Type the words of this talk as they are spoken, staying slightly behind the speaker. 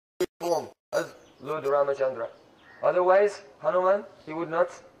Lord Ramachandra. Otherwise, Hanuman, he would not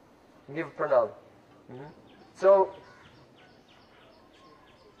give pranam. So,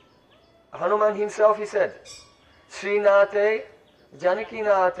 Hanuman himself, he said, Srinate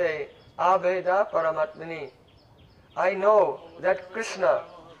Janakinate Abheda Paramatmani. I know that Krishna.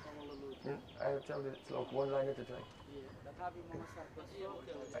 I will tell you it's like one line at a time.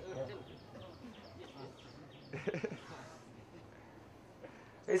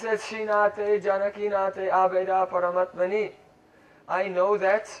 He says, Srinate Janakinate Abheda Paramatmani. I know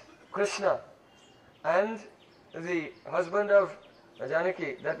that Krishna and the husband of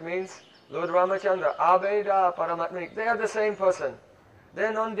Janaki, that means Lord Ramachandra, Abheda Paramatmani, they are the same person. They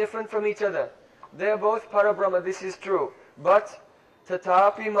are not different from each other. They are both Parabrahma, this is true. But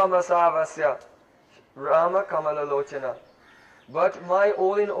Tatapi Mama Savasya Rama Kamala Lochana. But my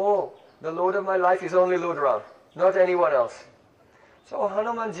all in all, the Lord of my life is only Lord Ram, not anyone else. So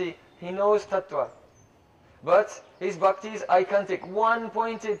Hanumanji, he knows Tattva. But his bhakti is iconic, one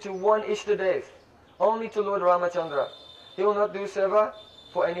pointed to one Ishtadev, only to Lord Ramachandra. He will not do seva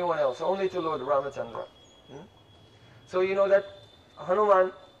for anyone else, only to Lord Ramachandra. So you know that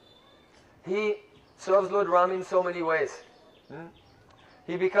Hanuman, he serves Lord Ram in so many ways.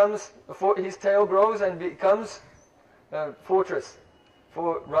 He becomes, his tail grows and becomes a fortress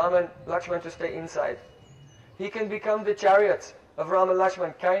for Ram and Lakshman to stay inside. He can become the chariot of Ram and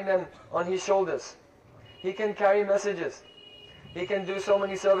Lakshman, carrying them on his shoulders. He can carry messages. He can do so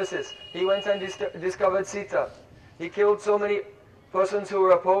many services. He went and discovered Sita. He killed so many persons who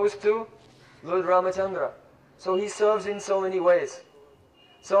were opposed to Lord Ramachandra. So he serves in so many ways.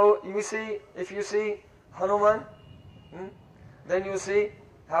 So you see, if you see Hanuman, then you see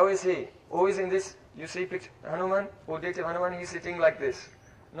how is he. Always in this, you see picture, Hanuman, Udita Hanuman, he's sitting like this.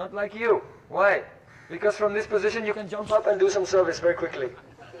 Not like you. Why? Because from this position you can jump up and do some service very quickly.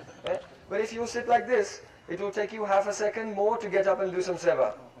 But if you sit like this, it will take you half a second more to get up and do some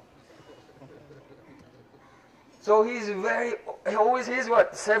seva. So he's always is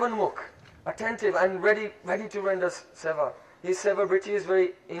what? Seven mukh, attentive and ready to render seva. His seva vritti is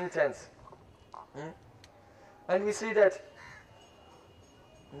very intense. And we see that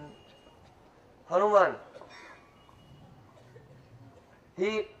Hanuman,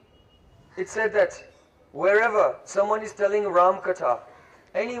 it said that wherever someone is telling Ram Katha,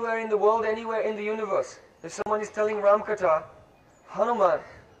 anywhere in the world, anywhere in the universe, if someone is telling Ram Katha, Hanuman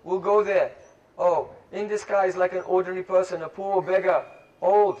will go there. Oh, in disguise like an ordinary person, a poor beggar,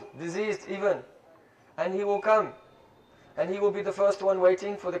 old, diseased even. And he will come. And he will be the first one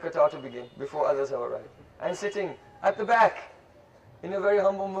waiting for the Katha to begin, before others have arrived. And sitting at the back, in a very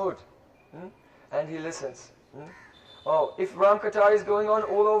humble mood. And he listens. Oh, if Ram Katha is going on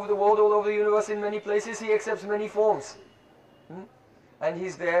all over the world, all over the universe, in many places, he accepts many forms. And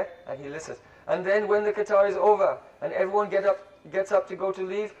he's there, and he listens. And then when the Katha is over, and everyone gets up to go to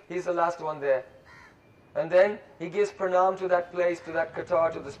leave, he's the last one there. And then he gives pranam to that place, to that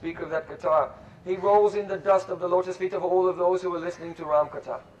Katha, to the speaker of that Katha. He rolls in the dust of the lotus feet of all of those who are listening to Ram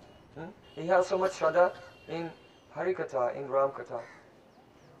Katha. He has so much shraddha in Hari Katha, in Ram Katha.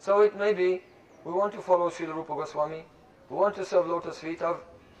 So it may be, we want to follow Srila Rupa Goswami, we want to serve lotus feet of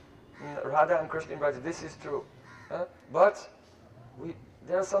Radha and Krishna in Braj. This is true. But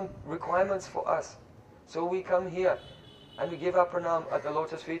there are some requirements for us. So we come here and we give our pranam at the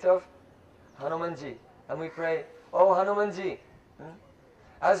lotus feet of Hanumanji. And we pray, oh Hanumanji,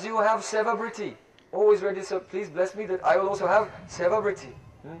 as you have seva vritti, always ready, so please bless me that I will also have seva vritti.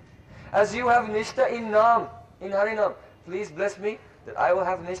 As you have nishta in Nam, in Harinam, please bless me that I will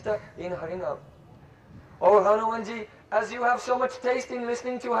have nishta in Harinam. Oh Hanumanji, as you have so much taste in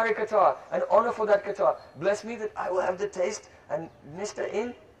listening to Hari Katha and honor for that Katha, bless me that I will have the taste and nishta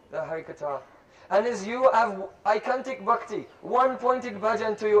in the Hari Katha. And as you have iconic bhakti, one-pointed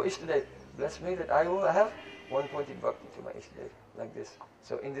bhajan to your Ishtadev, bless me that I will have one-pointed bhakti to my Ishtadev, like this.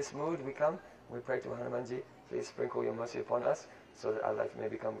 So in this mood we come, we pray to Hanumanji, please sprinkle your mercy upon us, so that our life may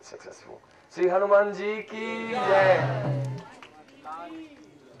become successful. Sri Hanumanji ki jai.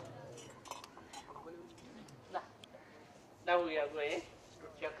 Now we are going to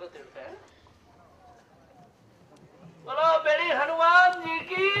Cakra Tirtha. Bolo Beri Hanuman ji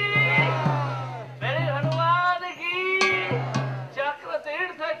ki, Beri Hanuman ki, Cakra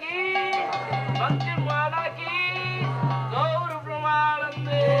Tirtha ki, Bhakti Mala ki, Gaur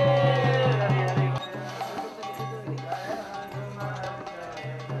Brahmanande.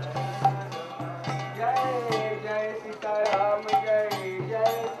 Jai Jai Sitaram, Jai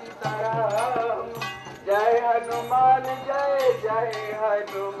Jai Sitaram, Jai Hanuman, Jai Jai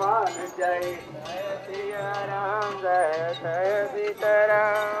Hanuman, Jai Jai Siya Ram, Jai Jai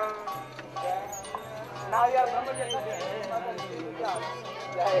Sitaram.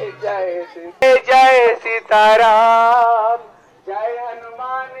 जय सीताराम, जय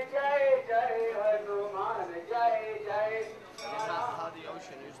हनुमान, जय जय हनुमान, जय जय।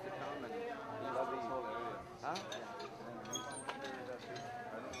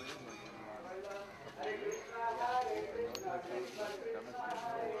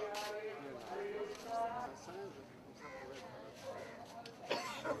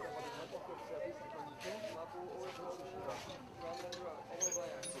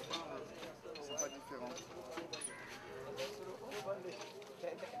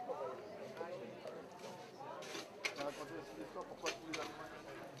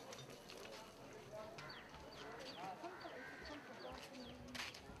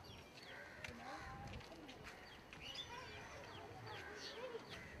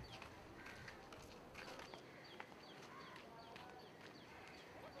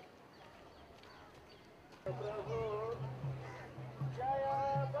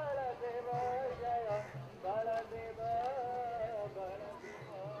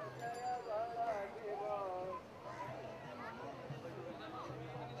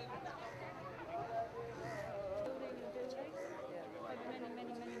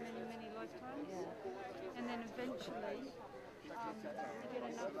 And then eventually you get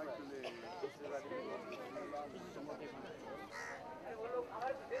enough.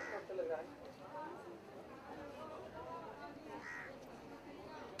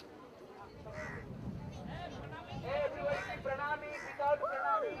 Everybody pranami, without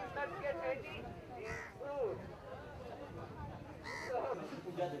pranami, not get ready.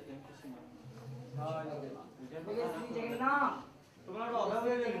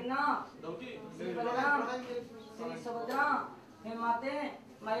 Shri Balram, Shri Subhadra, हे माते,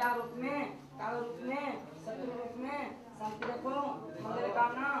 माया रूप में, काल रूप में, शत्रु रूप में शांति रखो, मंगल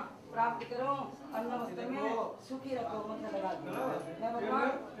कामना प्राप्त करो, अन्न वस्त्र में सुखी रखो। मंत्र लगा दो। मैं भगवान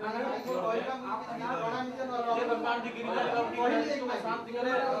आपका नाम भगवान जी की शांति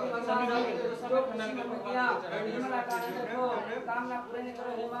करे, कामना पूरे नहीं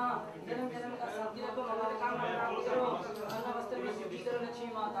करो हे माँ, जन्म जन्म का शांति रखो, मंगल कामना प्राप्त करो, अन्न वस्त्र में सुखी करो लक्ष्मी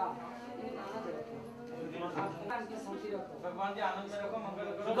माता। भगवान जी आनंद में रखो, मंगल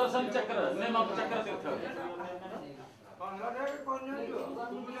करो। सुदर्शन चक्र, नेमा चक्र तीर्थ।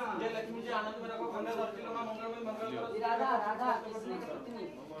 जय लक्ष्मी जी आनंद में रखो, मंगल आरती लो, मंगल में मंगल करो। राधा राधा कृष्ण की पत्नी।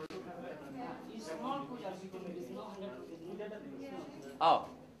 स्मॉल पूजा विष्णु 100 रुपीस। आओ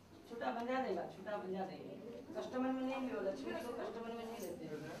छोटा बन जा देगा, छोटा बन जा देगा। कस्टमर में नहीं लियो, लक्ष्मी को कस्टमर में नहीं लेते।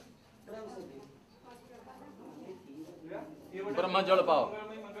 प्रेम से दे। ब्रह्म जल पाओ,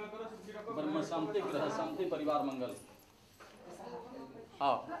 ब्रह्म शांति, ग्रह शांति, परिवार मंगल।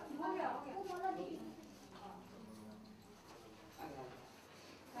 आओ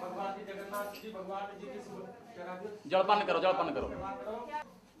भगवान जी जगन्नाथ जी, भगवान जी की जलपान करो, जलपान करो।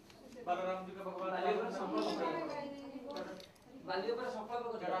 बलराम जी का भगवान बालियों पर सफल को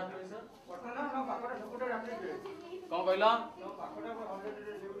करा दो सर। पटना ना पाकड़ा सपोर्ट रखते हैं। कौन कहला? ना पाकड़ा को 100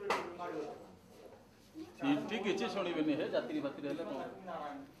 मारियो। ठीक है, शुणी बनी है जाति भाती रहले कौन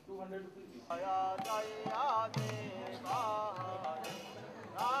 200 रुपीस। जया जया देवा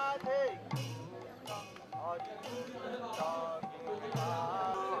राधे हरि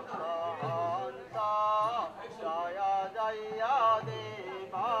जया जया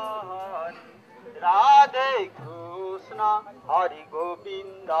देवा राधे कृष्ण हरि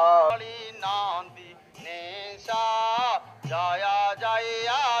गोविंद नंदी नेशा जया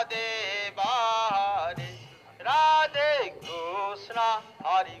जया देवा राधे कृष्ण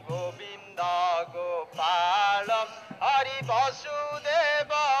हरि गोविंद गोपाल हरि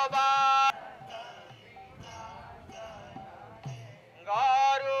वसुदेव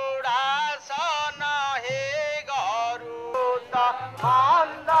गरुडासन हे गरुड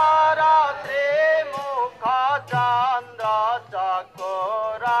मंदर त्रिमुख चंद्र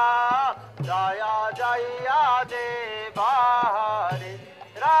चकोरा जया जया देवा हरे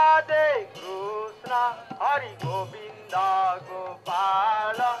राधे कृष्ण हरि गोविंद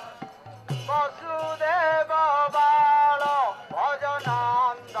गोपाल वसुदेव बाल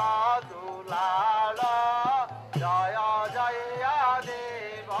भजनंद दुलाल जया जया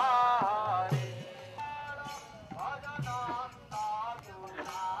देवा हरे भजनंद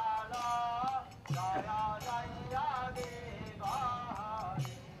दुलाल जया जया देवा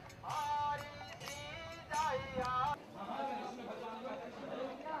हरे हरि श्री जया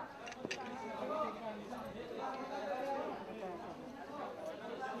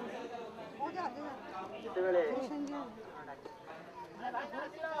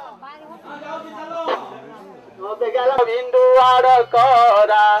बिन्दु आर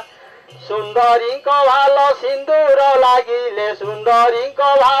करा सुन्दरीको भालो सिन्दुर लागिले सुन्दरीको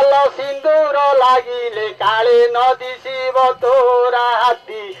भालो सिन्दुर लागिले काले नदी शिव तोरा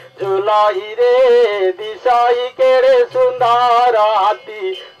हात्ती झुलही रे दिशही केडे सुन्दर हात्ती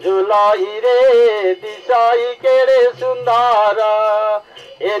झुलही रे दिशही केडे सुन्दर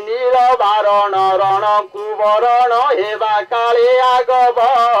ए नील बारण रण कुवरण हेबा काले आग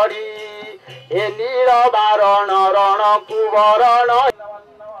बढी ए नील बारण रण कुवरण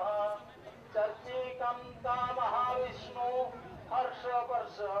चर्चिकान्ता महाविष्णु हर्ष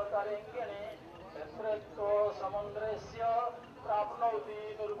वर्ष तरिङ्गिणी नेतृत्व समुद्रस्य प्राप्नोति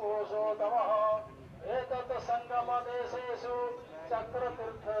निर्घोषोतमः एतत् सङ्गमदेशेषु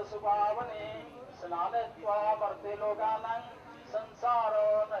चक्रतीर्थ सुपावने स्नानत्वा मर्त्यलोकानां संसार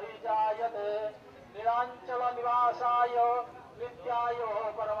नहि जायते निरांचल निवासाय नित्याय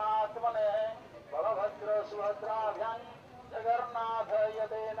परमात्मने बलभद्र सुभद्राभ्यां जगन्नाथ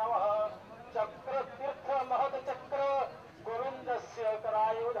यते नमः चक्रतीर्थ महत् चक्र गोविन्दस्य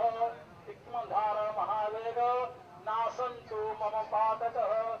करायुध तिक्मधार महावेग नासन्तु मम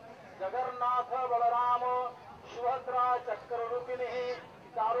पातकः जगन्नाथ बलराम सुभद्रा चक्ररूपिणिः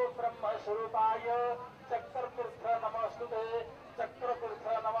चारु ब्रह्म स्वरूपाय चक्रतीर्थ नमस्तुते चक्रतीर्थ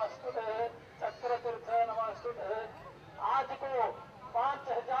नमस्तुते चक्रतीर्थ नमस्तुते। आज को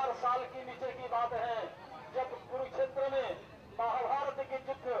 5000 साल की नीचे की बात है जब कुरुक्षेत्र में महाभारत के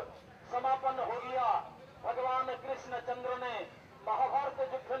युद्ध समापन हो गया। भगवान कृष्ण चंद्र ने महाभारत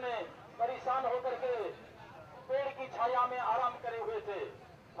युद्ध में परेशान होकर के पेड़ की छाया में आराम करे हुए थे।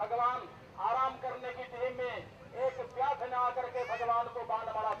 भगवान आराम करने की टाइम में एक व्याध ने आकर के भगवान को बाण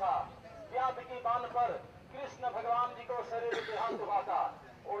मारा था। व्याध की बाण पर कृष्ण भगवान जी को शरीर देहांत हुआ था।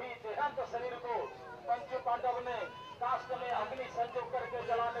 वही देहांत शरीर को पंच पांडव ने काष्ठ में अग्नि संजोग करके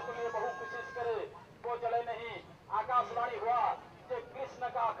जलाने के लिए बहु कोशिश करे, वो जले नहीं। आकाशवाणी हुआ कि कृष्ण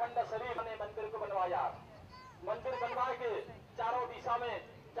का अखंड शरीर ने मंदिर को बनवाया। मंदिर बनवा के चारों दिशा में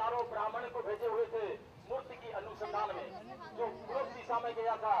चारों ब्राह्मण को भेजे हुए थे मूर्ति की अनुसंधान में। जो पूर्व दिशा में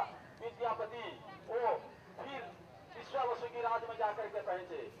गया था विद्यापति, वो फिर विश्वावसु की राज में जाकर के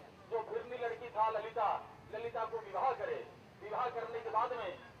पहुंचे। जो फिरनी लड़की था ललिता, ललिता को विवाह करे। विवाह करने के बाद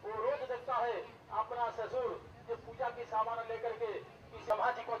में वो रोज देखता है अपना ससुर जो पूजा की सामान लेकर के कि ब्रह्मा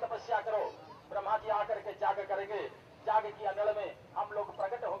जी को तपस्या करो। ब्रह्मा जी आकर के याग करेंगे, याग की अंदर में हम लोग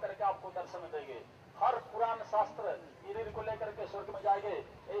प्रकट होकर के आपको दर्शन देंगे। हर पुराण शास्त्र शरीर को लेकर के स्वर्ग में जाएंगे।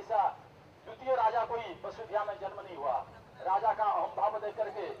 ऐसा द्वितीय राजा कोई वसुधा में जन्म नहीं हुआ। राजा का अहम भाव देख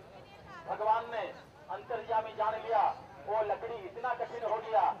करके भगवान ने अंतर्यामी जान लिया। वो लकड़ी इतना कठिन हो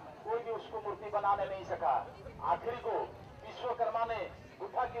गया, कोई भी उसको मूर्ति बनाने नहीं सका। आखिरी को विश्वकर्मा ने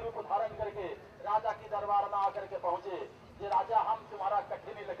बुद्धा की रूप धारण करके राजा की दरबार में आकर के पहुंचे। ये राजा, हम तुम्हारा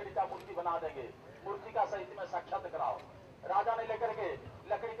कठिन लकड़ी का मूर्ति बना देंगे, मूर्ति का सहित में साक्षात कराओ। राजा ने लेकर के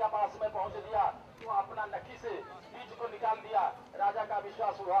लकड़ी का पास में पहुंच दिया, तो अपना नखी से बीज को निकाल दिया। राजा का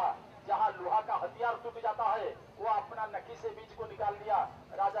विश्वास हुआ जहाँ लोहा का हथियार टूट जाता है वो अपना नखी से बीज को निकाल दिया।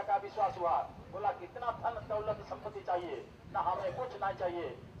 राजा का विश्वास हुआ, बोला कितना धन दौलत संपत्ति चाहिए ना, हमें कुछ नहीं चाहिए,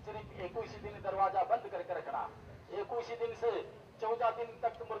 सिर्फ 21 दिन दरवाजा बंद करके रखना। 21 दिन से 14 दिन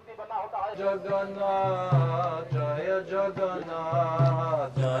तक मूर्ति बना होता है। जगन्नाथ जय जगन्नाथ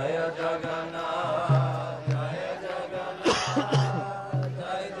जय जगन्नाथ जय जगन्नाथ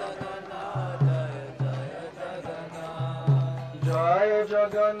जय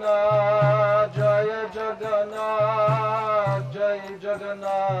जगन्नाथ जय जगन्नाथ जय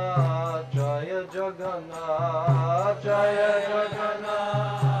जगन्नाथ जय जगन्नाथ जय जगन्नाथ जय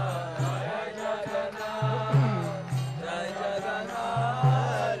जगन्नाथ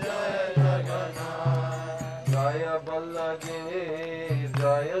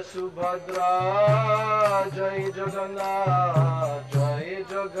जय सुभद्रा जय जगन्नाथ जय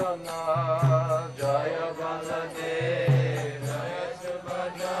जगन्नाथ जय बलदेव जय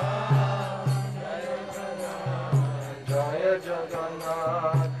सुभद्रा जय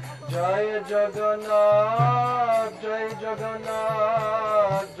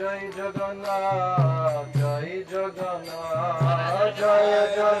जगन्नाथ जय जगन्नाथ जय जगन्नाथ जय जगन्नाथ जय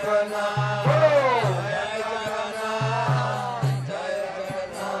जगन्नाथ जय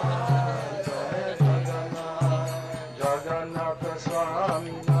जगन्नाथ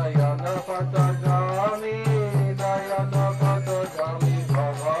स्वामी नयन पथगामी नयन पथगामी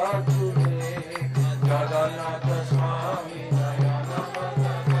भवतु मे जगन्नाथ स्वामी नयन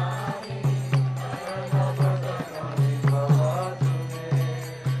पथगामी नयन पथगामी भवतु मे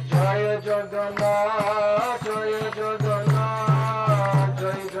जय जगन्नाथ जय जगन्नाथ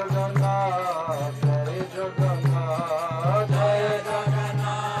जय जगन्नाथ जय जगन्नाथ जय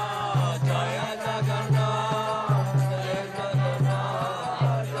जगन्नाथ जय Jagannath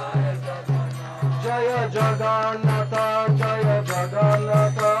Jagannatha, Jaya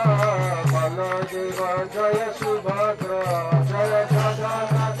Jagannatha, Baladeva, Jaya Subhadra, Jaya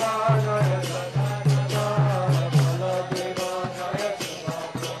Jagannatha, Jaya Jagannatha, Baladeva, Jaya Subhadra,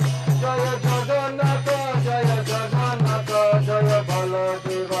 Jaya Jagannatha, Jaya Jagannatha, Jaya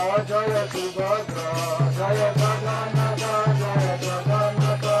Baladeva, Jaya Subhadra, Jaya Jagannatha, Jaya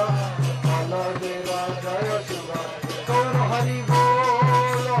Jagannatha, Baladeva, Jaya Subhadra. Gaur Hari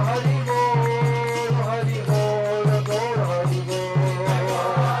Bol, Hari Bol, Hari Bol, Gaur Hari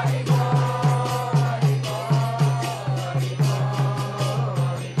Bol.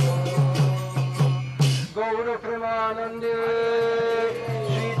 Gaur Premanande,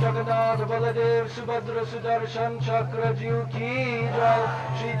 Shri Jagannath Baladev Subhadra Sudarshan Chakra Jiu ki jai,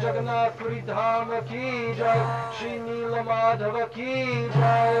 Shri Jagannath Puri Dham ki jai, Shri Neela Madhava ki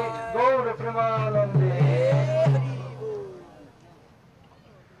jai, Gaur Premanande.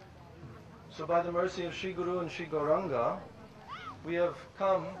 So by the mercy of Shri Guru and Shri Gauranga, we have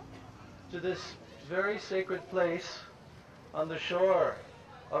come to this very sacred place on the shore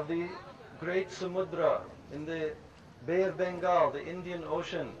of the great Samudra in the Bay of Bengal, the Indian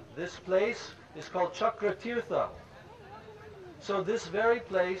Ocean. This place is called Cakra Tirtha. So this very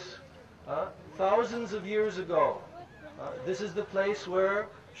place, thousands of years ago, this is the place where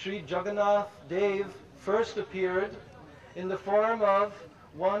Sri Jagannath Dev first appeared in the form of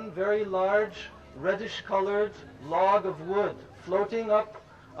one very large reddish-colored log of wood floating up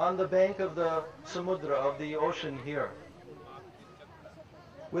on the bank of the Samudra, of the ocean here.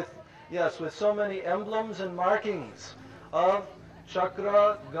 With so many emblems and markings of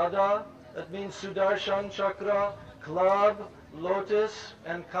chakra, gada, that means Sudarshan chakra, club, lotus,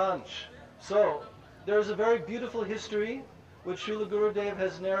 and conch. So there's a very beautiful history which Srila Gurudev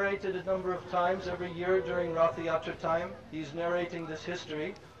has narrated a number of times every year during Rath Yatra time. He's narrating this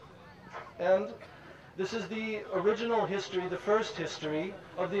history. And this is the original history, the first history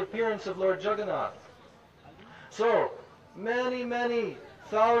of the appearance of Lord Jagannath. So, many, many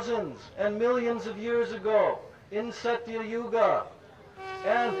thousands and millions of years ago, in Satya Yuga,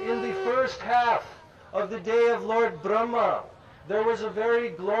 and in the first half of the day of Lord Brahma, there was a very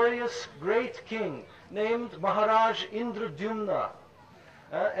glorious great king named Maharaj Indradyumna,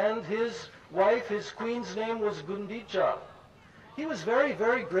 and his wife, his queen's name was Gundicha. He was very,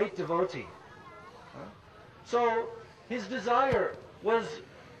 very great devotee. So his desire was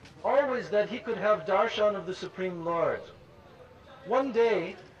always that he could have darshan of the Supreme Lord. One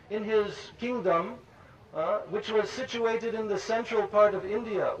day in his kingdom, which was situated in the central part of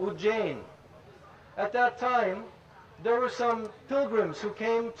India, Ujjain, at that time there were some pilgrims who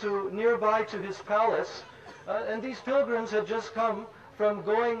came nearby to his palace, and these pilgrims had just come from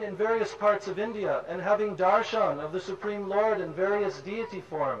going in various parts of India and having darshan of the Supreme Lord in various deity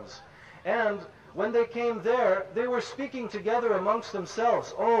forms. And when they came there, they were speaking together amongst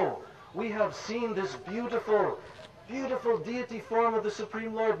themselves. Oh, we have seen this beautiful, beautiful deity form of the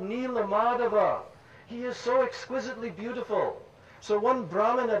Supreme Lord, Neela Madhava. He is so exquisitely beautiful. So one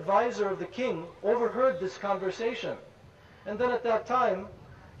Brahmin advisor of the king overheard this conversation. And then at that time,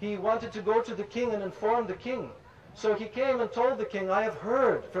 he wanted to go to the king and inform the king. So he came and told the king, I have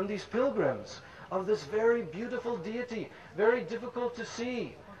heard from these pilgrims of this very beautiful deity, very difficult to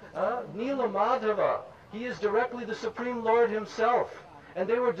see. Neela Madhava, he is directly the Supreme Lord himself. And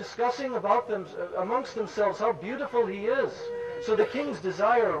they were discussing amongst themselves how beautiful he is. So the king's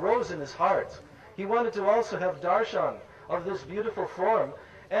desire arose in his heart. He wanted to also have darshan of this beautiful form.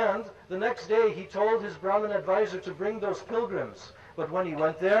 And the next day he told his Brahmin advisor to bring those pilgrims. But when he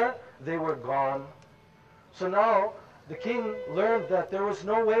went there, they were gone. So now the king learned that there was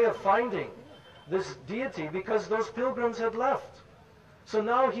no way of finding this deity because those pilgrims had left. So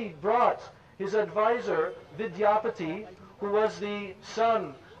now he brought his advisor, Vidyapati, who was the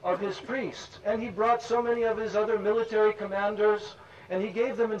son of his priest. And he brought so many of his other military commanders, and he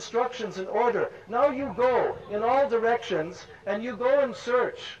gave them instructions and order. Now you go in all directions, and you go and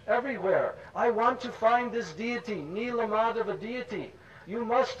search everywhere. I want to find this deity, Neela Madhava deity. You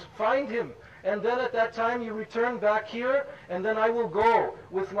must find him. And then at that time you return back here, and then I will go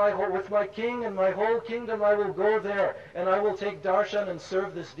with my king and my whole kingdom. I will go there, and I will take darshan and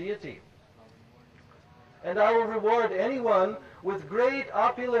serve this deity. And I will reward anyone with great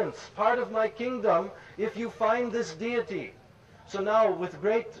opulence, part of my kingdom, if you find this deity. So now, with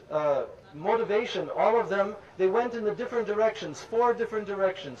great motivation, all of them, they went in the different directions, 4 different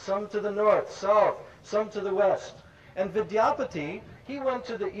directions, some to the north, south, some to the west. And Vidyapati, he went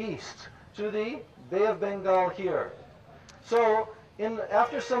to the east, to the Bay of Bengal here. So,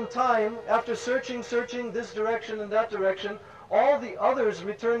 after some time, after searching this direction and that direction, all the others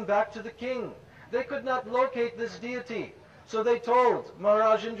returned back to the king. they could not locate this deity. So they told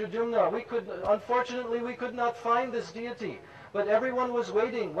Maharaj Indradyumna, unfortunately we could not find this deity. But everyone was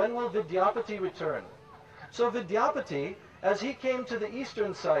waiting, when will Vidyapati return? So Vidyapati, as he came to the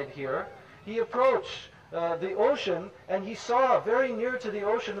eastern side here, he approached the ocean, and he saw very near to the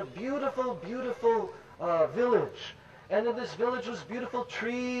ocean a beautiful, beautiful village. And in this village was beautiful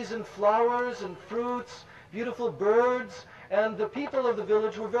trees and flowers and fruits, beautiful birds, and the people of the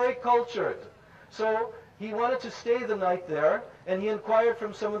village were very cultured. So he wanted to stay the night there, and he inquired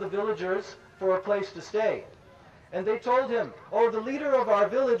from some of the villagers for a place to stay. And they told him, oh, the leader of our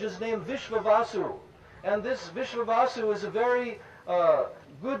village is named Vishvavasu. And this Vishvavasu is a very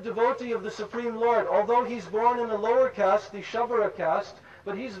good devotee of the Supreme Lord. Although he's born in a lower caste, the Shabara caste,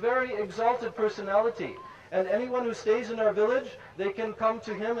 but he's very exalted personality. And anyone who stays in our village, they can come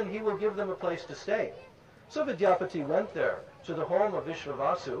to him and he will give them a place to stay. So Vidyapati went there to the home of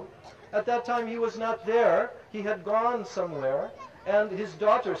Vishvavasu. At that time he was not there. He had gone somewhere. And his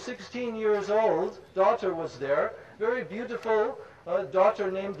daughter, 16 years old, daughter was there. Very beautiful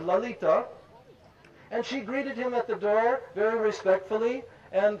daughter named Lalita. And she greeted him at the door very respectfully.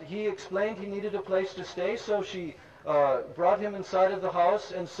 And he explained he needed a place to stay. So she brought him inside of the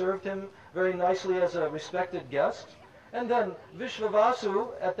house and served him very nicely as a respected guest. And then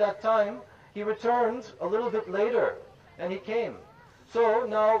Vishvavasu, at that time, he returned a little bit later, and he came. So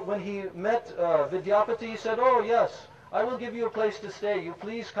now when he met Vidyapati, he said, oh yes, I will give you a place to stay. You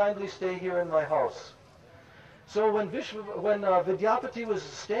please kindly stay here in my house. So when Vidyapati was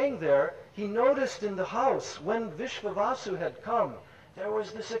staying there, he noticed in the house, when Vishvavasu had come, there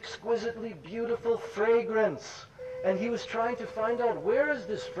was this exquisitely beautiful fragrance. And he was trying to find out, where is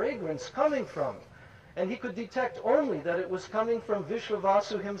this fragrance coming from? And he could detect only that it was coming from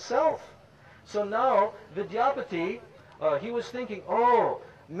Vishvavasu himself. So now, Vidyapati, he was thinking, oh,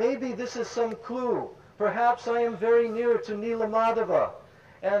 maybe this is some clue. Perhaps I am very near to Nilamadava.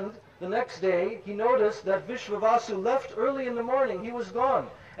 And the next day, he noticed that Vishvavasu left early in the morning. He was gone.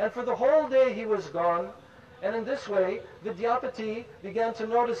 And for the whole day he was gone. And in this way, Vidyapati began to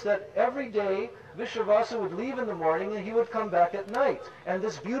notice that every day Vishvavasu would leave in the morning and he would come back at night. And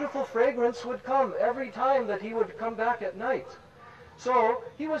this beautiful fragrance would come every time that he would come back at night. So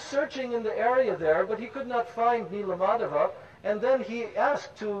he was searching in the area there, but he could not find Nilamadava. And then he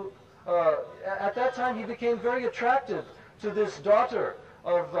asked to, at that time he became very attracted to this daughter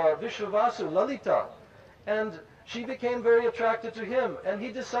of Vishvavasu, Lalita. And she became very attracted to him. And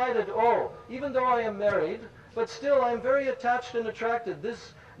he decided, oh, even though I am married, but still I am very attached and attracted.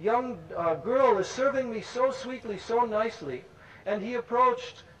 This young girl is serving me so sweetly, so nicely. And he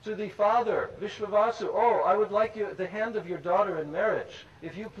approached to the father, Vishvavasu, oh, I would like the hand of your daughter in marriage.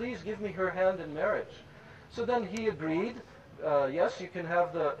 If you please give me her hand in marriage. So then he agreed, yes, you can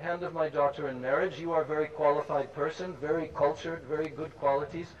have the hand of my daughter in marriage. You are a very qualified person, very cultured, very good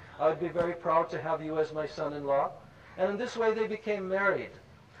qualities. I would be very proud to have you as my son-in-law. And in this way they became married.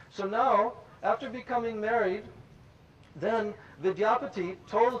 So now, after becoming married, then Vidyapati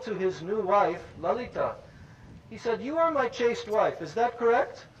told to his new wife, Lalita, he said, you are my chaste wife, is that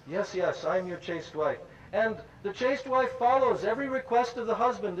correct? Yes, yes, I am your chaste wife. And the chaste wife follows every request of the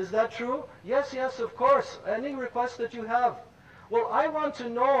husband, is that true? Yes, yes, of course, any request that you have. Well, I want to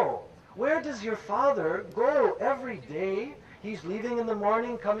know, where does your father go every day? He's leaving in the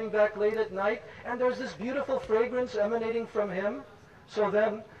morning, coming back late at night, and there's this beautiful fragrance emanating from him. So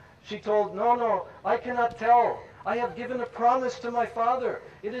then she told, no, no, I cannot tell. I have given a promise to my father.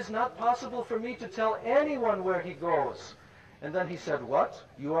 It is not possible for me to tell anyone where he goes. And then he said, what?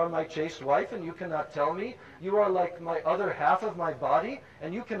 You are my chaste wife and you cannot tell me? You are like my other half of my body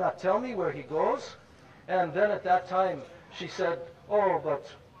and you cannot tell me where he goes? And then at that time she said, oh, but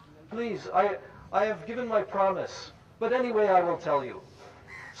please, I have given my promise. But anyway, I will tell you.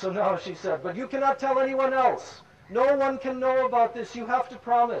 So now she said, but you cannot tell anyone else. No one can know about this. You have to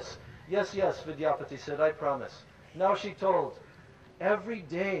promise. Yes, yes, Vidyapati said, I promise. Now she told, every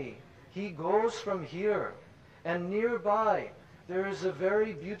day he goes from here, and nearby there is a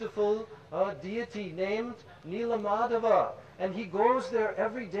very beautiful deity named Nilamadava. And he goes there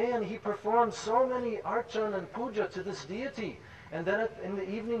every day and he performs so many archan and puja to this deity. And then in the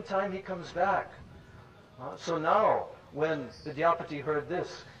evening time he comes back. So now, when Vidyapati heard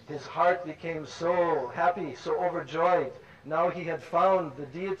this, his heart became so happy, so overjoyed. Now he had found the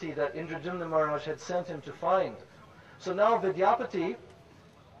deity that Indradyumna Maharaj had sent him to find. So now Vidyapati,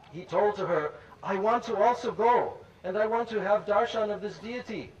 he told to her, I want to also go, and I want to have darshan of this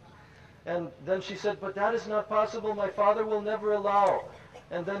deity. And then she said, but that is not possible, my father will never allow.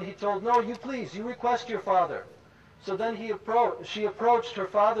 And then he told, no, you please, you request your father. So then she approached her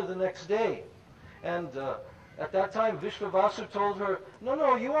father the next day. And at that time, Vishvavasu told her, no,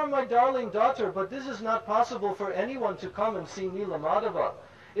 no, you are my darling daughter, but this is not possible for anyone to come and see Nilamadava.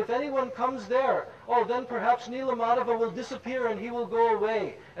 If anyone comes there, oh, then perhaps Nilamadava will disappear and he will go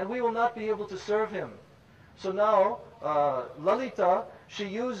away, and we will not be able to serve him. So now, Lalita, she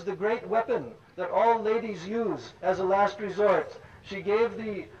used the great weapon that all ladies use as a last resort. She gave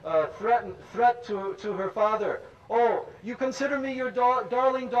the threat to her father. Oh, you consider me your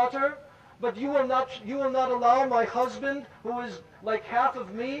darling daughter, but you will not allow my husband, who is like half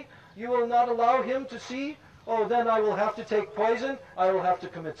of me, you will not allow him to see? Oh, then I will have to take poison. I will have to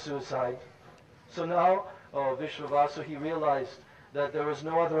commit suicide. So now, Vishvavasu, he realized that there was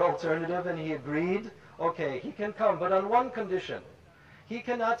no other alternative, and he agreed. Okay, he can come, but on one condition. He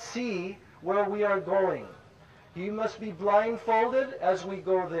cannot see where we are going. He must be blindfolded as we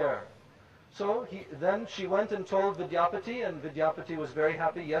go there. So then she went and told Vidyapati, and Vidyapati was very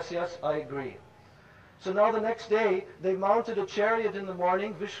happy. Yes, yes, I agree. So now the next day, they mounted a chariot in the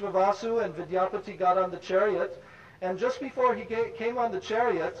morning. Vishvavasu and Vidyapati got on the chariot, and just before he came on the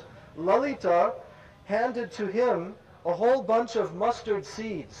chariot, Lalita handed to him a whole bunch of mustard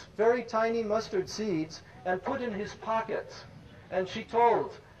seeds, very tiny mustard seeds, and put in his pocket. And she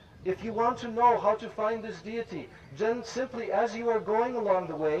told, if you want to know how to find this deity, then simply as you are going along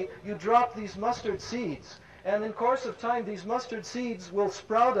the way, you drop these mustard seeds. And in course of time, these mustard seeds will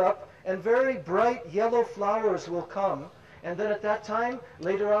sprout up, and very bright yellow flowers will come. And then at that time,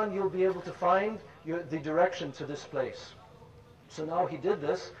 later on, you'll be able to find the direction to this place. So now he did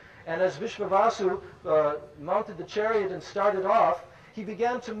this. And as Vishvavasu mounted the chariot and started off, he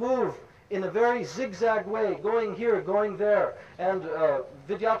began to move in a very zigzag way, going here, going there. And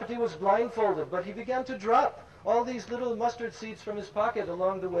Vidyapati was blindfolded, but he began to drop all these little mustard seeds from his pocket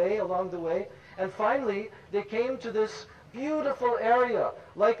along the way. And finally, they came to this beautiful area,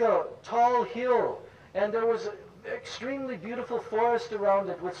 like a tall hill. And there was an extremely beautiful forest around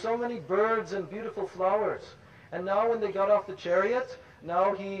it with so many birds and beautiful flowers. And now when they got off the chariot,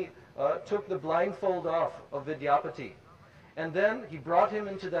 now he took the blindfold off of Vidyapati. And then he brought him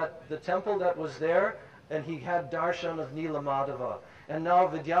into the temple that was there, and he had darshan of Nilamadava. And now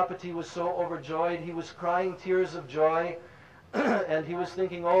Vidyapati was so overjoyed, he was crying tears of joy, and he was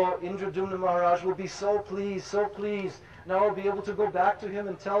thinking, oh, Indradumna Maharaj will be so pleased, now I'll be able to go back to him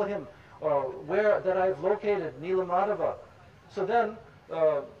and tell him where that I've located Nilamadava. So then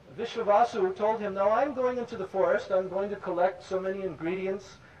Vishvavasu told him, now I'm going into the forest, I'm going to collect so many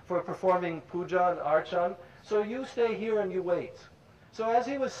ingredients for performing puja and archan, so you stay here and you wait. So as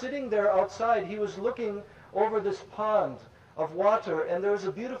he was sitting there outside, he was looking over this pond of water, and there was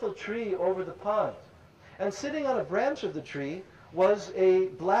a beautiful tree over the pond. And sitting on a branch of the tree was a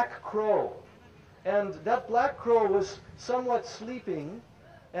black crow. And that black crow was somewhat sleeping,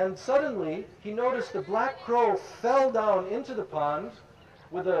 and suddenly he noticed the black crow fell down into the pond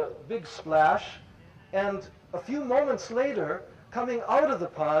with a big splash, and a few moments later, coming out of the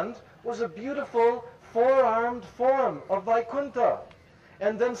pond, was a beautiful four-armed form of Vaikuntha.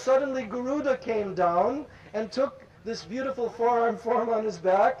 And then suddenly Garuda came down and took this beautiful four-armed form on his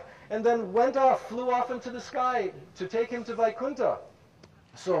back, and then flew off into the sky to take him to Vaikuntha.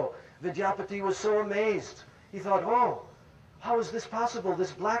 So Vidyapati was so amazed. He thought, oh, how is this possible?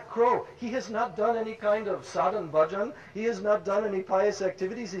 This black crow, he has not done any kind of sadhan bhajan. He has not done any pious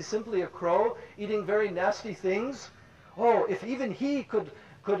activities. He's simply a crow eating very nasty things. Oh, if even he could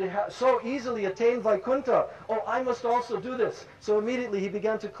so easily attain Vaikuntha, oh, I must also do this. So immediately he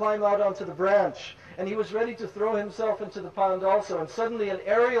began to climb out onto the branch, and he was ready to throw himself into the pond also. And suddenly an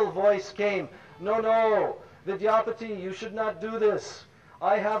aerial voice came, no, no, Vidyapati, you should not do this.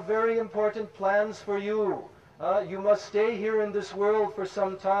 I have very important plans for you. You must stay here in this world for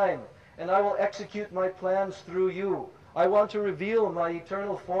some time, and I will execute my plans through you. I want to reveal my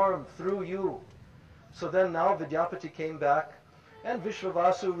eternal form through you. So then now Vidyapati came back, and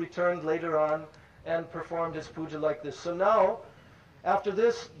Vishvavasu returned later on and performed his puja like this. So now, after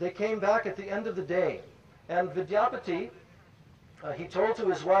this, they came back at the end of the day. And Vidyapati, he told to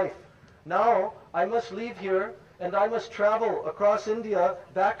his wife, now I must leave here and I must travel across India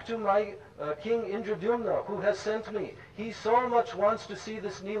back to my King Indradumna, who has sent me. He so much wants to see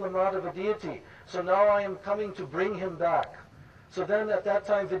this Nilamadava deity. So now I am coming to bring him back. So then at that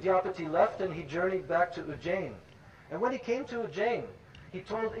time Vidyapati left and he journeyed back to Ujjain. And when he came to Ujjain, he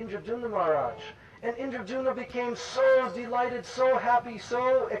told Indradumna Maharaj. And Indradumna became so delighted, so happy,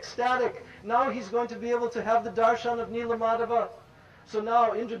 so ecstatic. Now he's going to be able to have the darshan of Nilamadava. So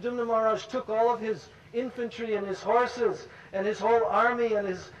now Indradumna Maharaj took all of his infantry and his horses and his whole army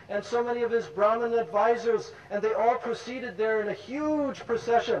and so many of his Brahmin advisors, and they all proceeded there in a huge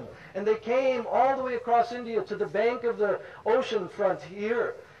procession. And they came all the way across India to the bank of the ocean front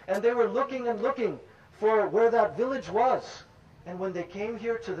here. And they were looking and looking for where that village was. And when they came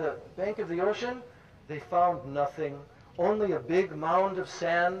here to the bank of the ocean, they found nothing, only a big mound of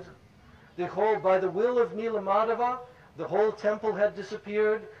sand. By the will of Nilamadava, the whole temple had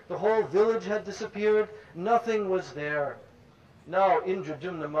disappeared, the whole village had disappeared, nothing was there. Now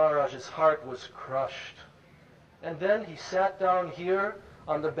Indradyumna Maharaj's heart was crushed. And then he sat down here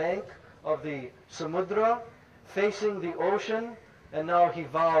on the bank of the Samudra, facing the ocean, and now he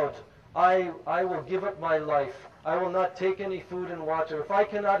vowed, I will give up my life. I will not take any food and water. If I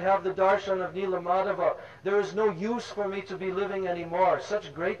cannot have the darshan of Nilamadava, there is no use for me to be living anymore.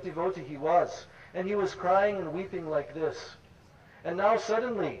 Such great devotee he was. And he was crying and weeping like this. And now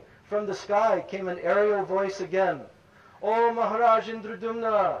suddenly, from the sky came an aerial voice again. Oh Maharaj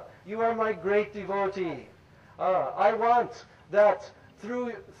Indradyumna, you are my great devotee. I want that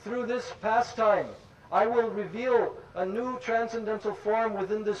through this pastime, I will reveal a new transcendental form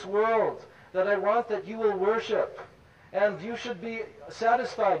within this world that I want that you will worship. And you should be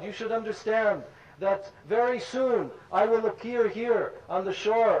satisfied. You should understand that very soon I will appear here on the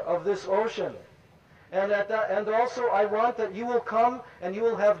shore of this ocean. And also I want that you will come and you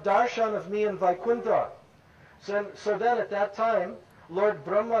will have darshan of me in Vaikuntha. So then at that time, Lord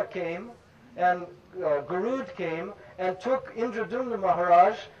Brahma came and Garud came and took Indradyumna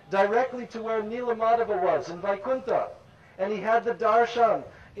Maharaj directly to where Nilamadava was in Vaikuntha. And he had the darshan,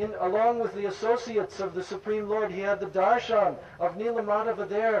 along with the associates of the Supreme Lord, he had the darshan of Nilamadava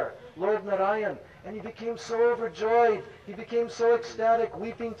there, Lord Narayan. And he became so overjoyed, he became so ecstatic,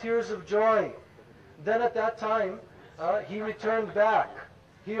 weeping tears of joy. Then at that time, he returned back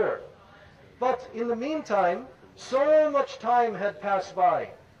here. But in the meantime, so much time had passed by.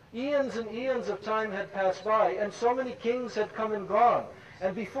 Eons and eons of time had passed by, and so many kings had come and gone.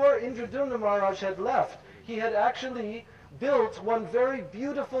 And before Indradyumna Maharaj had left, he had actually built one very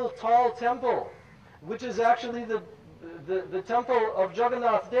beautiful tall temple, which is actually the temple of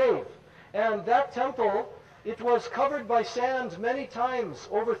Jagannath Dev. And that temple, it was covered by sand many times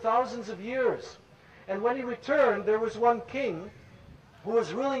over thousands of years. And when he returned, there was one king who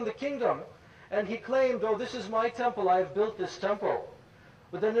was ruling the kingdom, and he claimed, oh, this is my temple, I have built this temple.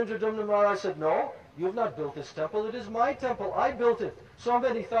 But then Indradyumna Maharaj said, no, you have not built this temple, it is my temple, I built it so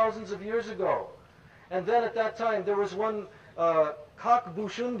many thousands of years ago. And then at that time, there was one Kak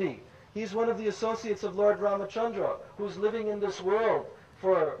Bhushundi. He's one of the associates of Lord Ramachandra, who's living in this world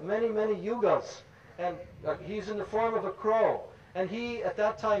for many, many yugas. And he's in the form of a crow. And he, at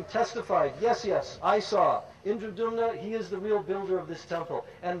that time, testified, yes, yes, I saw. Indradyumna, he is the real builder of this temple.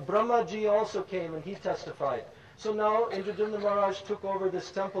 And Brahmaji also came and he testified. So now Indradyumna Maharaj took over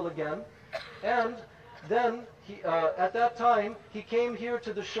this temple again. And then, at that time, he came here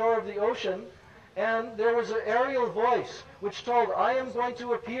to the shore of the ocean, and there was an aerial voice which told, I am going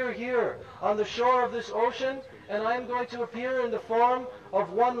to appear here on the shore of this ocean, and I am going to appear in the form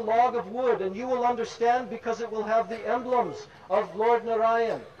of one log of wood, and you will understand because it will have the emblems of Lord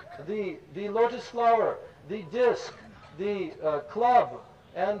Narayan, the lotus flower, the disc, the club,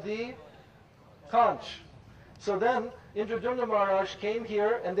 and the conch. So then Indradyumna Maharaj came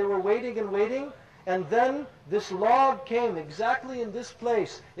here, and they were waiting and waiting, and then this log came exactly in this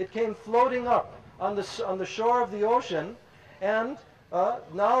place. It came floating up on the shore of the ocean, and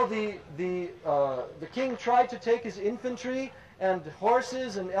now the king tried to take his infantry and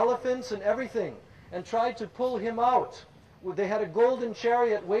horses and elephants and everything and tried to pull him out. They had a golden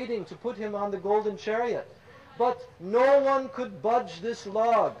chariot waiting to put him on the golden chariot. But no one could budge this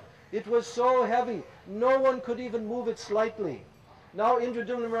log. It was so heavy, no one could even move it slightly. Now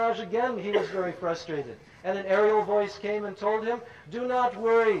Indradyumna Maharaj again, he was very frustrated. And an aerial voice came and told him, do not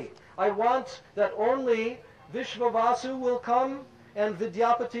worry. I want that only Vishvavasu will come and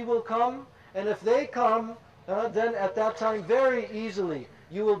Vidyapati will come. And if they come, then at that time very easily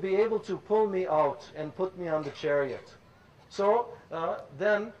you will be able to pull me out and put me on the chariot. So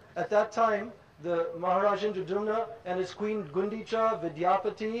then at that time the Maharaj Indradyumna and his queen Gundicha,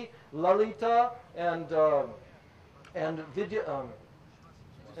 Vidyapati, Lalita, and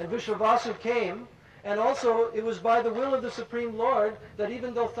Vishvavasu came. And also, it was by the will of the Supreme Lord that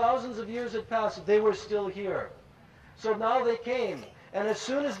even though thousands of years had passed, they were still here. So now they came, and as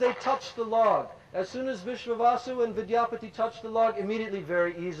soon as they touched the log, as soon as Vishvavasu and Vidyapati touched the log, immediately,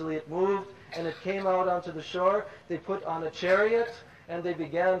 very easily, it moved, and it came out onto the shore. They put on a chariot, and they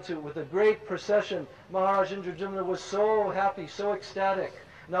began to, with a great procession. Maharaj Indradyumna was so happy, so ecstatic.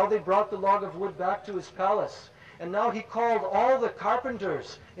 Now they brought the log of wood back to his palace. And now he called all the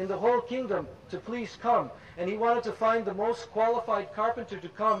carpenters in the whole kingdom to please come. And he wanted to find the most qualified carpenter to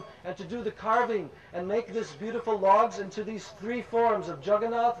come and to do the carving and make this beautiful logs into these three forms of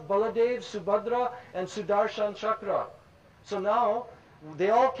Jagannath, Baladev, Subhadra, and Sudarshan Chakra. So now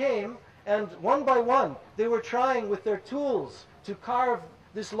they all came, and one by one they were trying with their tools to carve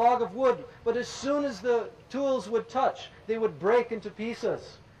this log of wood. But as soon as the tools would touch, they would break into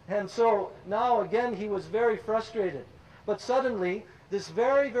pieces. And so now again he was very frustrated. But suddenly this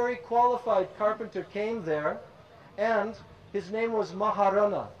very, very qualified carpenter came there, and his name was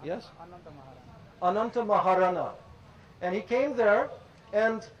Maharana. Yes? Ananta Maharana. And he came there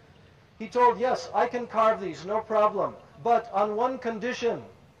and he told, yes, I can carve these, no problem. But on one condition,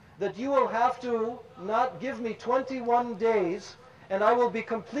 that you will have to not give me 21 days, and I will be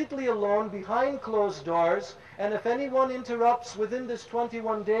completely alone behind closed doors. And if anyone interrupts within this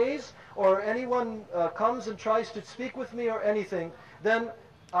 21 days, or anyone comes and tries to speak with me or anything, then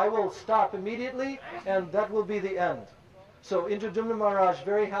I will stop immediately, and that will be the end. So Indradyumna Maharaj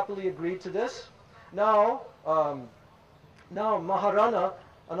very happily agreed to this. Now Maharana,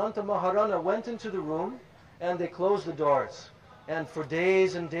 Ananta Maharana, went into the room, and they closed the doors. And for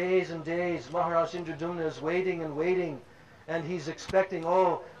days and days and days, Maharaj Indradyumna is waiting and waiting. And he's expecting,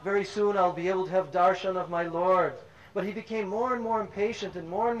 oh, very soon I'll be able to have darshan of my Lord. But he became more and more impatient and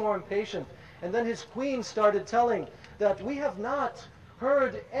more impatient. And then his queen started telling that we have not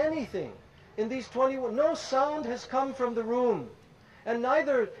heard anything. In these 21, no sound has come from the room. And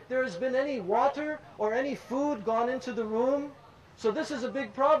neither there has been any water or any food gone into the room. So this is a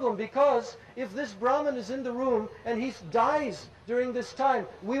big problem, because if this Brahmin is in the room and he dies during this time,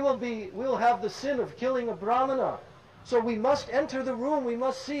 we will have the sin of killing a Brahmana. So we must enter the room, we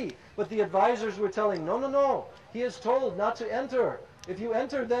must see. But the advisors were telling, no, he is told not to enter. If you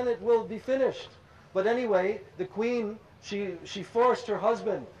enter, then it will be finished. But anyway, the queen, she forced her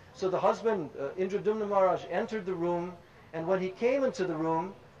husband. So the husband, Indradyumna Maharaj, entered the room, and when he came into the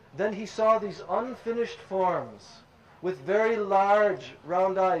room, then he saw these unfinished forms with very large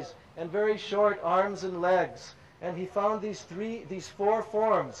round eyes and very short arms and legs. And he found these four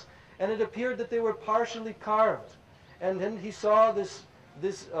forms, and it appeared that they were partially carved. And then he saw this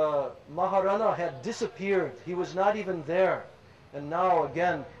Maharana had disappeared. He was not even there. And now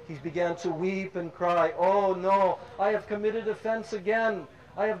again he began to weep and cry, oh no, I have committed offense again.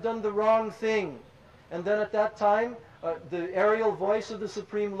 I have done the wrong thing. And then at that time, the aerial voice of the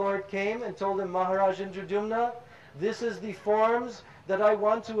Supreme Lord came and told him, Maharaj Indradyumna, this is the forms that I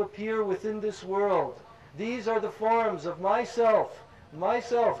want to appear within this world. These are the forms of myself,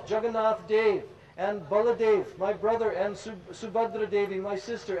 Jagannath Dev, and Baladev, my brother, and Subhadra Devi, my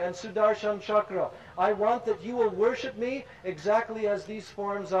sister, and Sudarshan Chakra. I want that you will worship me exactly as these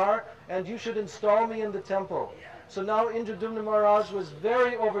forms are, and you should install me in the temple. So now Indradyumna Maharaj was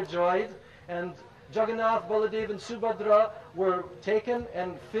very overjoyed, and Jagannath, Baladev, and Subhadra were taken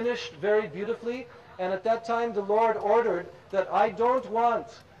and finished very beautifully. And at that time the Lord ordered that I don't want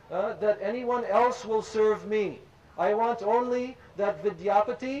that anyone else will serve me. I want only that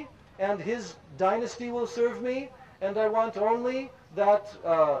Vidyapati and his dynasty will serve me, and I want only that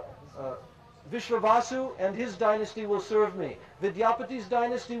Vishwavasu and his dynasty will serve me. Vidyapati's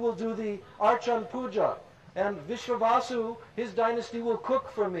dynasty will do the Archan Puja, and Vishwavasu, his dynasty, will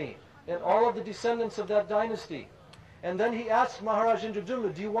cook for me, and all of the descendants of that dynasty. And then he asked Maharaj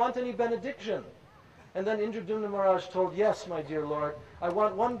Indradyumna, do you want any benediction? And then Indradyumna Maharaj told, yes, my dear Lord, I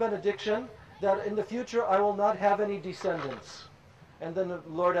want one benediction, that in the future I will not have any descendants. And then the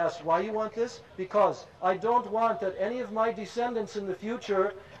Lord asked, why you want this? Because I don't want that any of my descendants in the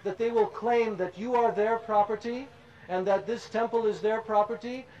future, that they will claim that you are their property, and that this temple is their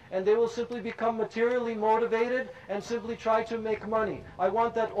property, and they will simply become materially motivated and simply try to make money. I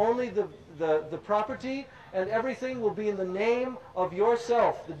want that only the property and everything will be in the name of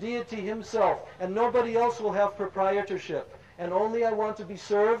yourself, the deity himself, and nobody else will have proprietorship. And only I want to be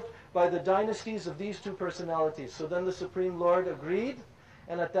served by the dynasties of these two personalities. So then the Supreme Lord agreed,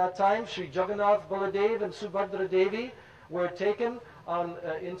 and at that time Sri Jagannath Baladev and Subhadra Devi were taken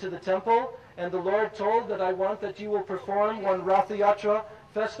into the temple, and the Lord told that I want that you will perform one Ratha Yatra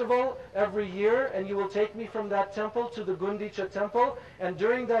festival every year, and you will take me from that temple to the Gundicha temple, and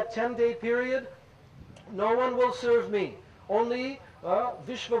during that 10-day period no one will serve me. Only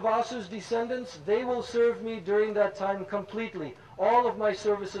Vishwavasu's descendants, they will serve me during that time completely. All of my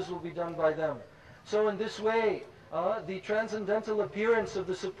services will be done by them. So in this way, the transcendental appearance of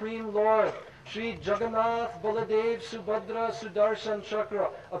the Supreme Lord Sri Jagannath, Baladev, Subhadra, Sudarshan Chakra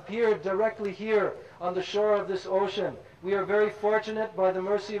appeared directly here on the shore of this ocean. We are very fortunate by the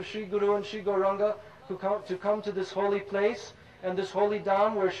mercy of Sri Guru and Sri Gauranga to come to this holy place and this holy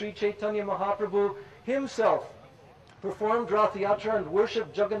dham where Sri Chaitanya Mahaprabhu himself performed Rath Yatra and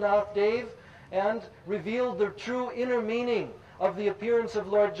worshipped Jagannath Dev and revealed the true inner meaning of the appearance of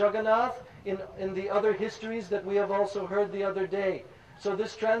Lord Jagannath in the other histories that we have also heard the other day. So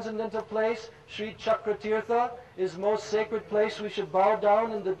this transcendental place, Sri Cakra Tirtha, is most sacred place. We should bow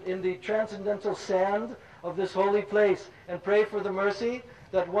down in the transcendental sand of this holy place and pray for the mercy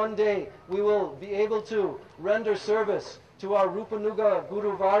that one day we will be able to render service to our Rupanuga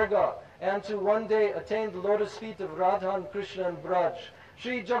Guru Varga and to one day attain the lotus feet of Radha and Krishna and Braj.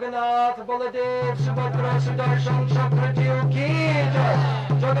 Sri Jagannath Baladev Subhadra Sudarshan Chakra Tirtha ki jai.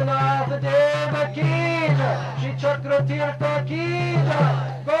 Jagannath Deva ki jai. Sri Cakra Tirtha ki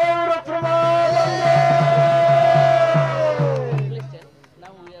jai. Gaura Pramanande.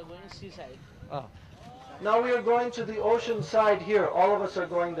 Now we are going seaside. Now we are going to the ocean side here. All of us are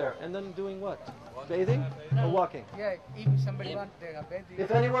going there. And then doing what? Bathing or walking? Yeah, if somebody wants to bathe.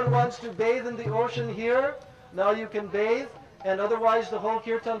 If anyone wants to bathe in the ocean here, now you can bathe. And otherwise the whole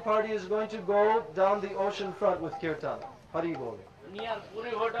kirtan party is going to go down the ocean front with kirtan. Hari Bol. Near Puri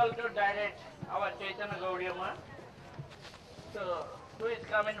Hotel to direct our Chaitanya Gaudiya Ma. So, who is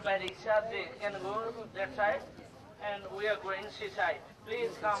coming by rickshaw, they can go that side. And we are going seaside. Please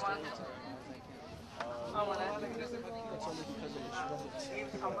come on.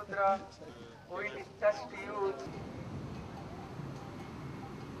 If Samudra will touch you